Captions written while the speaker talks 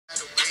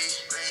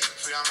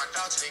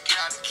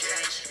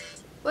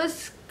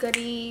What's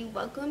goody?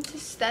 Welcome to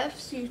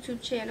Steph's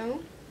YouTube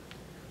channel.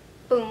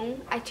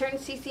 Boom. I turned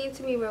Cece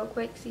into me real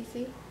quick,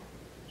 Cece.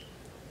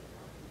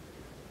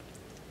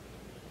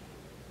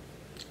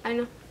 I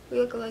know. We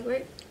look alike,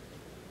 right?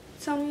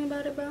 Tell me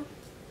about it, bro.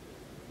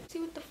 See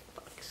what the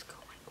fuck is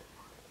going on.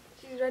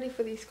 She's ready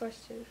for these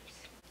questions.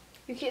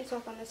 You can't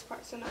talk on this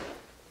part, so not yet.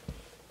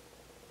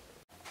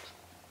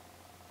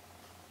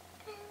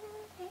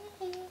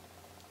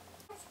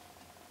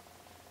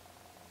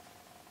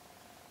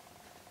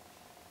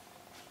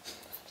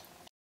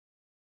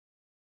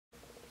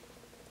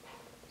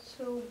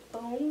 So,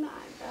 bone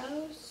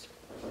eyebrows.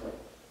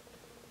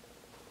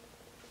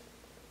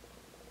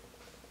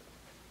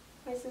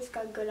 My sis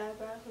got good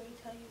eyebrows, let me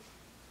tell you.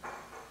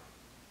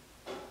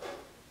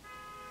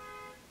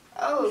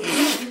 Oh!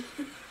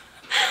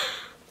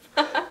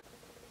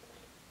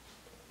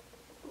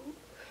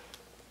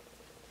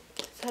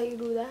 That's how you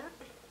do that?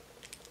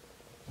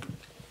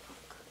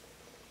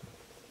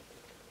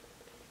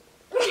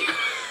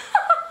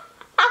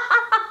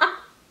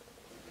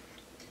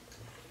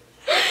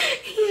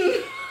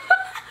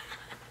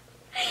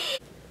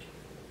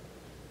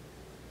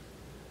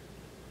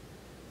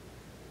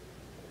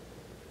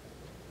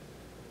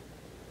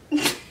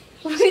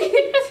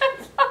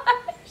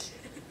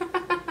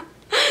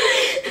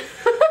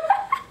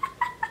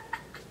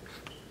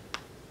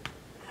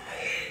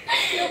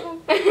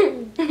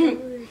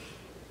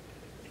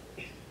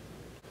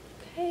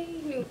 Okay,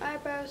 new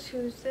eyebrows.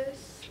 Who's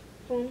this?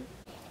 Boom.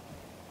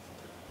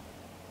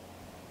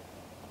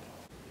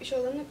 You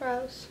show them the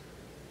brows.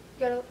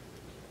 You gotta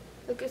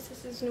look at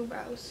Sis's new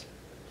brows.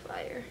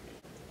 Fire.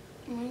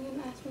 When are you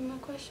gonna ask me my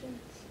questions?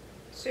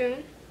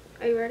 Soon.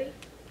 Are you ready?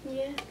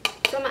 Yeah.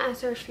 So I'm gonna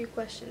ask her a few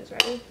questions.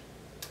 Ready?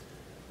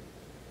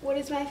 What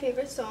is my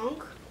favorite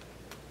song?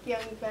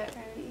 Young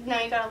Veteran. No,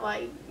 you gotta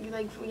like, you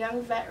like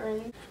Young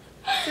Veteran.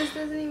 Sis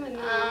doesn't even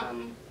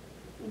know.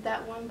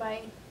 That one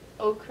by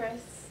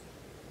Chris.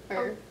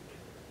 Or,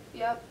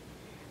 yep.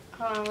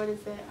 Hold on, what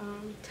is it?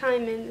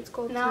 Timing. It's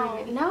called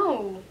Timing.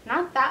 No,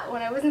 not that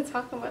one. I wasn't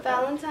talking about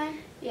Valentine?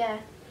 That. Yeah.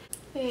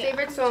 Wait,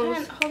 favorite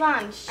songs? Hold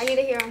on. I need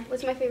to hear them.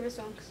 What's my favorite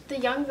songs? The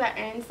Young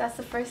Veterans. That's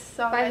the first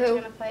song By that who?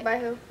 you're gonna play. By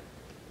who?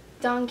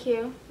 Don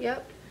Q.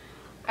 Yep.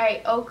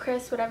 Alright,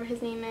 Chris, whatever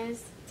his name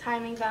is.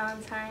 Timing,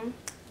 Valentine.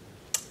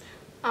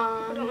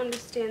 I don't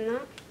understand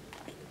that.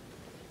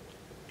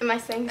 Am I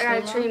saying his I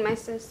name gotta train wrong? my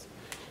sis.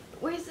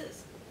 Where's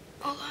this?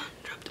 Hold on.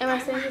 Drop the Am I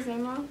primer. saying his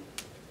name wrong?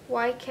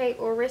 YK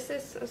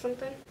Orisis or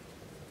something?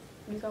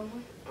 You got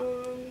one?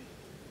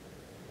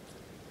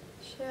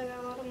 Shit, I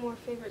got a lot of more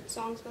favorite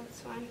songs, but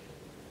it's fine.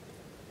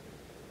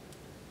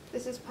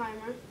 This is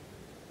primer.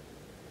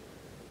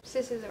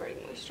 Sis is already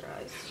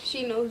moisturized.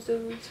 She knows the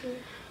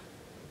routine.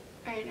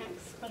 Alright,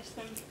 next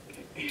question.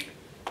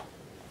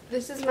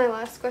 This is my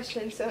last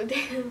question, so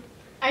damn.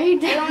 Are you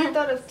I done? only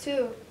thought of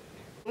 2.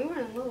 We were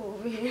in low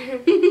over here.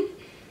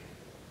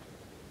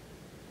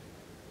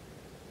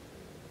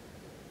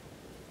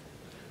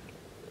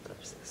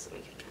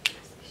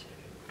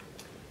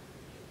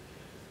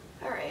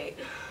 Alright.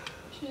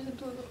 She doesn't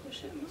blow the whole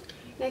shit.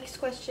 Next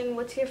question.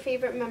 What's your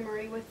favorite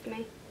memory with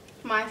me?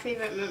 My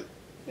favorite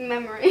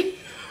Memory.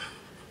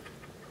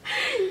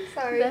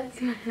 Sorry.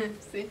 That's my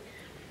MC.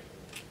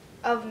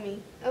 Of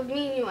me. Of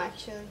me and you,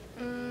 actually.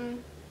 You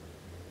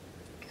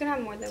can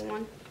have more than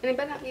one. And it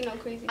better not be no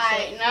crazy shit.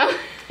 I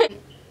know.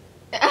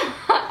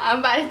 I'm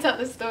about to tell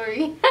the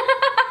story.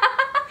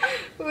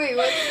 Wait,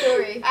 what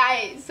story? When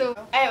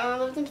I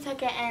lived in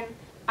Pawtucket, and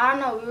I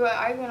don't know, we were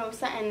arguing over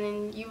something,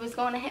 and you was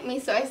going to hit me,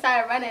 so I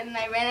started running, and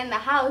I ran in the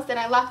house, and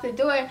I locked the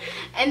door,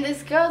 and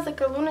this girl's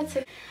like a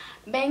lunatic,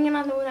 banging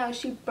on the window.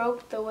 She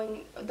broke the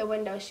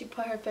window. She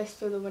put her fist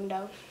through the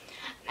window,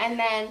 and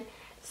then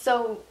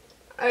so.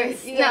 We're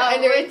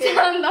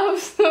telling the whole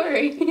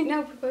story.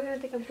 No, people are gonna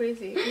think I'm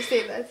crazy. You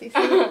say that,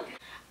 Cece.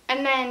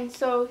 And then,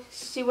 so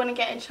she wouldn't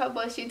get in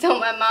trouble. She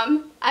told my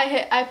mom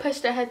I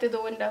pushed her head through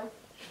the window.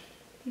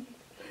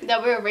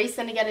 That we were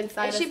racing to get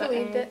inside. And she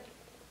believed it.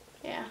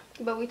 Yeah.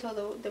 But we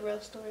told the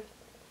real story.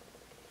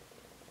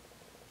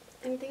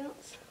 Anything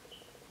else?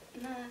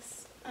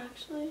 Nice.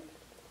 Actually,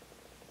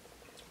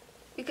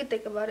 You could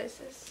think about it,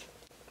 sis.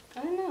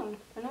 I don't know.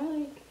 We don't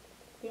really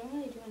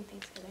do anything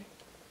together.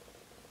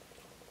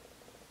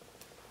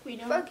 We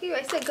don't. Fuck you.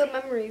 I said good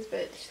memories,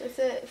 bitch. That's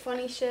it.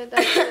 Funny shit.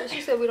 That's it.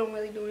 She said we don't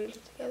really do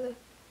anything together.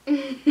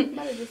 I'm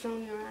about to do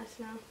something on your ass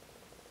now.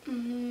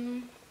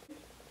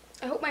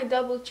 I hope my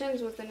double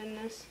chins wasn't in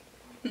this.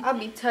 I'll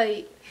be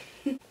tight.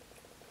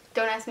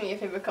 Don't ask me your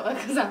favorite color,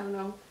 because I don't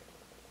know.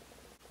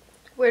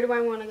 Where do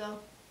I want to go?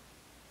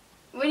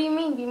 What do you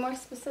mean? Be more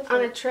specific.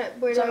 On a trip.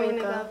 Where do I want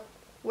to go?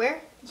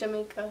 Where?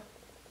 Jamaica.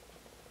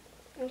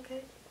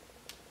 Okay.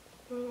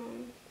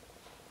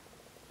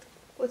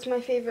 What's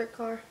my favorite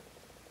car?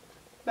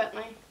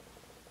 Bentley.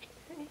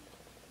 Okay.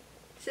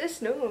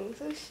 Sis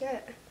knows. Oh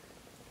shit.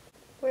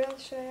 What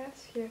else should I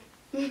ask you?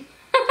 Shit,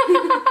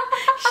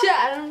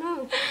 I don't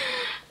know.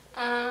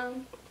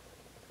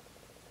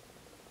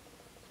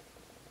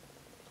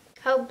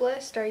 How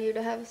blessed are you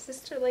to have a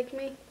sister like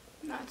me?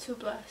 Not too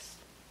blessed.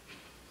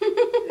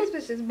 This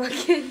bitch is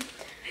bucking.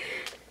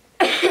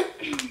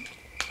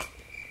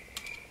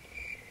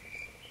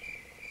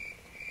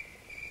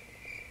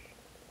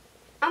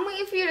 I'm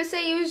waiting for you to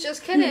say you was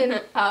just kidding.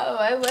 Oh,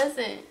 I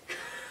wasn't.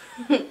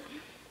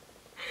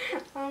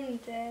 I'm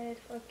dead.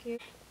 Fuck you.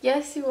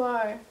 Yes, you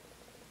are.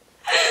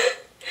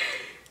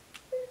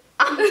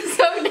 I'm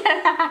so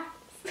dead ass.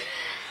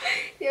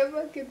 You're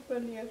fucking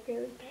funny. Okay,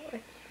 look that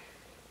way.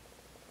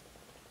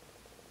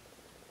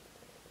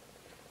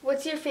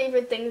 What's your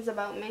favorite things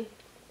about me?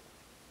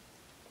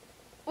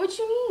 What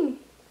you mean?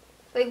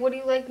 Like, what do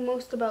you like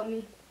most about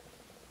me?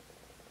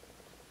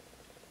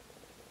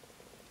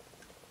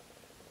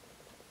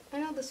 I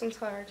know this one's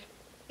hard.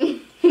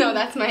 No,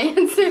 that's my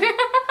answer.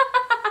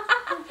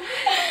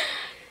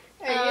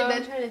 Are you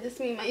done trying to diss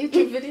me in my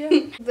YouTube video?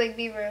 It's like,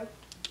 be real.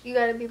 You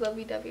gotta be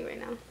lovey-dovey right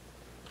now.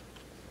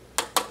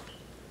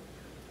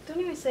 Don't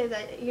even say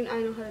that. I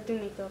know how to do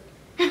makeup.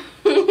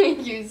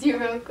 Use you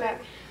real quick.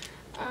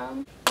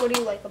 What do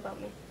you like about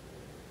me?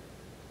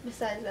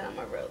 Besides that, I'm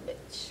a real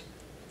bitch.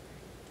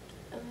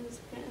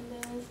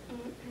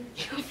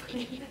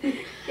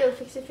 Yo,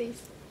 fix your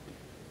face.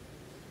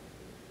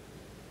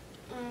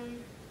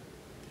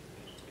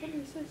 What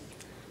is this?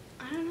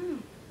 I don't know.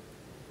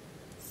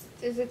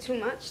 Is it too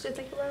much to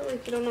think about?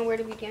 Like, you don't know where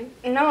to begin?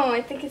 No,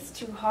 I think it's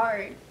too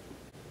hard.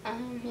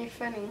 You're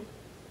funny.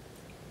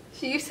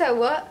 You said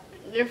what?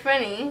 You're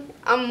funny.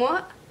 I'm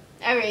what?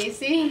 Alright,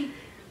 see?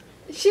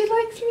 She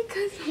likes me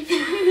because I'm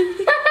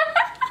funny.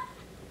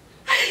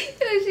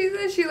 Yeah, she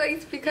said she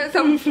likes because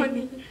I'm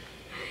funny.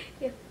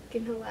 You're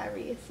fucking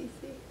hilarious,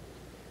 Cece.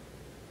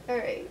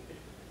 Alright,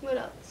 what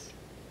else?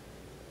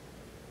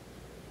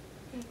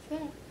 That's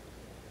it.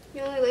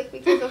 You only like me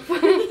because I'm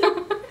funny?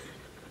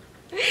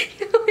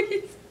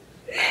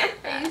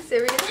 Are you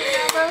serious right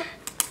now, bro?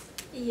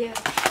 Yeah.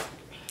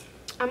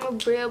 I'm a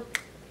real...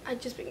 I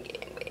just been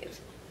getting waves.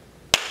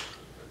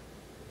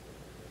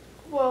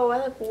 Whoa, I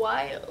look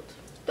wild.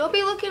 Don't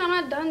be looking, I'm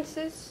not done,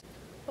 sis.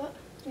 What?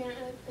 You're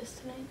not like this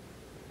tonight?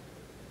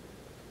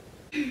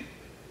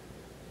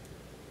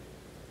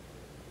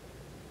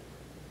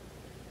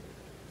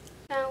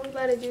 Now we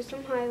about to do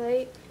some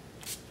highlight.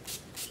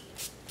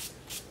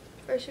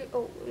 First you...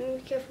 Oh, let me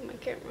be careful with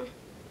my camera.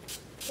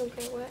 Don't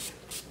get wet.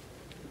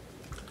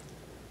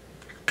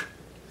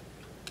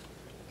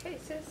 Okay,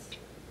 sis.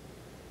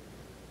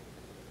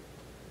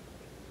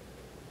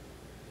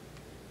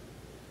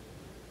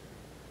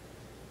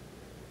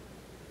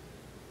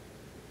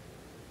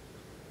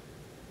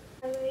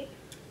 Highlight.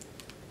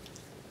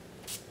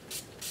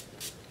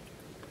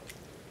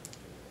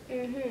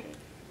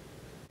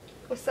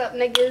 What's up,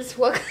 niggas?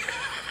 What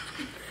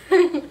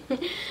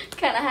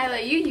kind of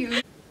highlight you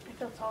use? I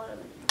feel taller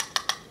than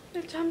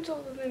you. Bitch, I'm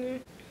taller than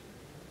you.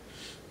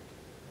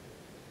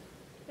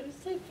 But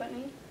it's like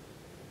funny.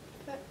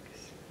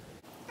 Facts.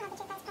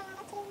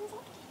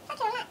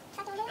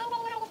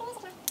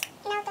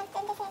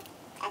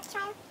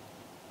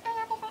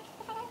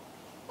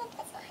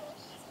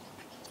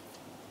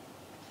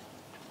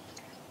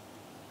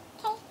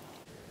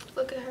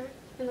 Look at her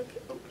and look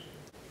at... Oh.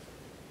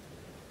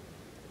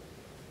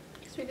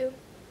 Yes, we do.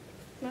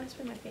 I'm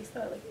for my face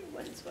though, like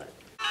one sweat.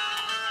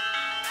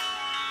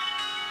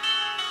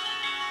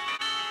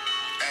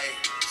 Hey,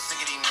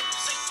 sick of these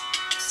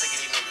niggas. Sick of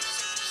these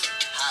niggas.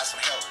 Hire some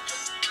help.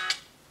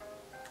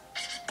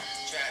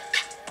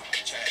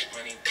 Traffic,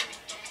 money.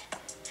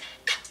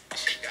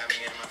 She got me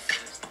in my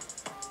feelings.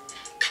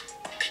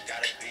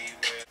 Gotta be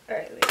real.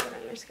 Alright, wait, put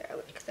on your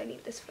Scarlet because I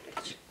need this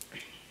footage.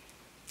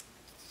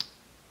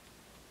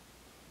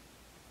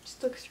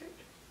 Just look straight.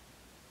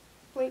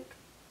 Blink.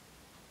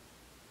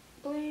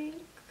 Blink.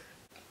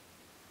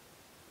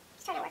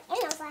 It's trying to work.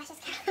 Your nose lashes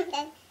kind of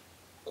dead.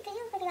 Because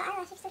you look like you got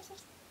eyelash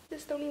extensions.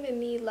 Just don't even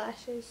need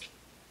lashes.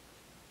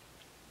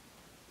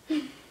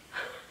 Okay,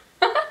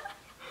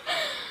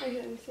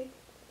 let me see.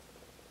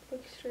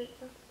 Look straight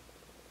though.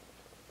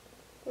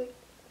 Blink.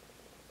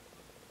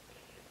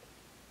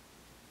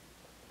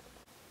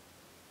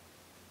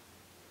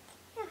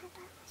 You don't have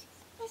eyelashes.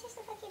 It's just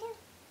the fuck you do.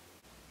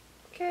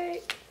 Okay.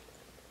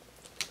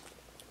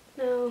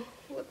 Now,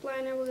 lip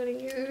liner we're gonna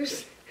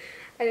use.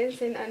 I didn't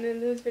say none in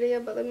this video,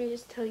 but let me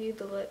just tell you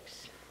the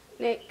lips.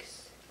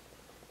 NYX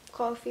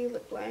Coffee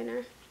Lip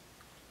Liner.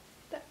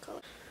 That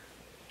color.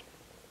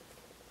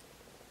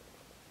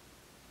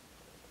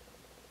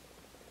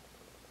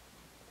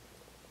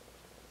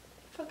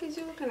 Fuck is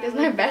you looking at? Is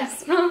my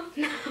best smell?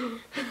 No.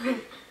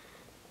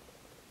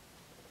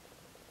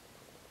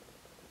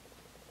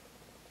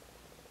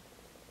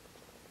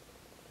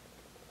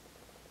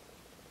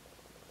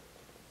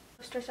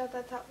 Stretch out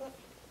that top lip.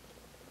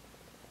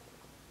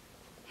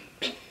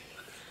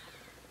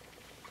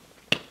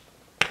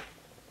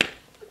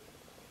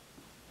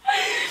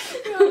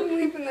 I'm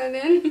leaving that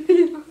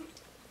in.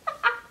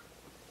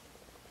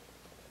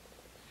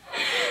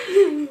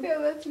 Yeah,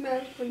 that's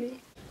mad funny.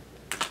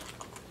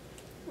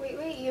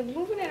 Wait, you're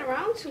moving it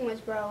around too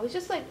much, bro. It's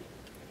just like,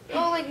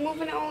 oh, like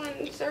moving it all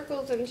in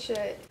circles and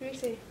shit. Let me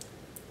see.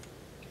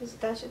 Cause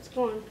that shit's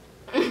gone.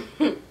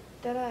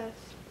 Dead ass.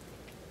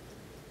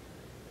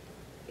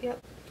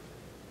 Yep.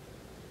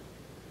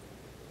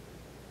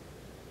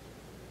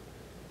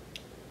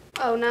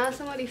 Oh, now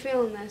somebody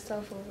feeling that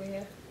stuff over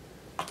here.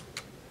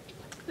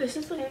 This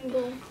is like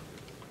Boom.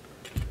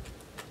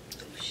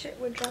 Shit,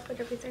 we're dropping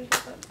everything.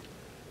 Hold up.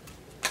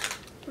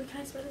 Wait,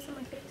 can I smell this on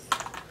my face?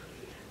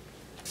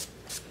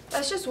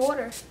 That's just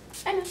water.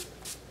 I know.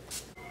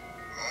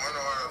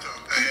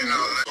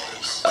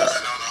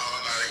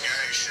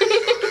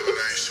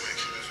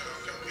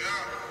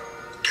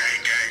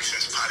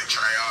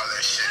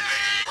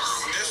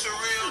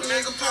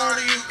 Nigga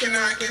party, you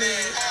cannot get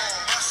in.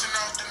 Bustin'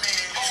 off the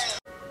men.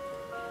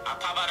 I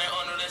pop out that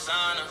under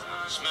designer.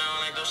 Smell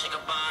like Dolce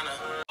Gabbana.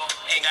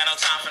 Ain't got no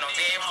time for no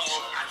damn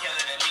hoe. I kill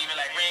it and leave it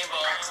like rainbow.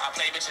 I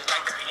play bitches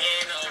like the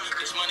piano.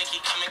 This money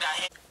keep coming, got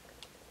hit.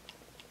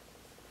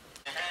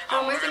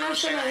 I'm working on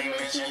shit I ain't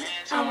mentioned.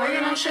 I'm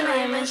working on shit I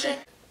ain't mentioned.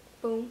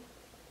 Boom.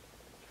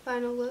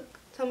 Final look.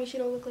 Tell me she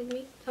don't look like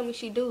me. Tell me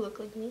she do look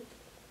like me.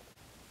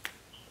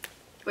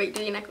 Wait,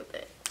 do your neck with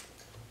it.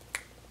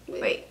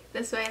 Wait,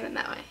 this way and then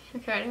that way.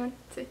 Okay, ready? 1,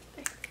 2,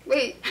 3.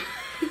 Wait.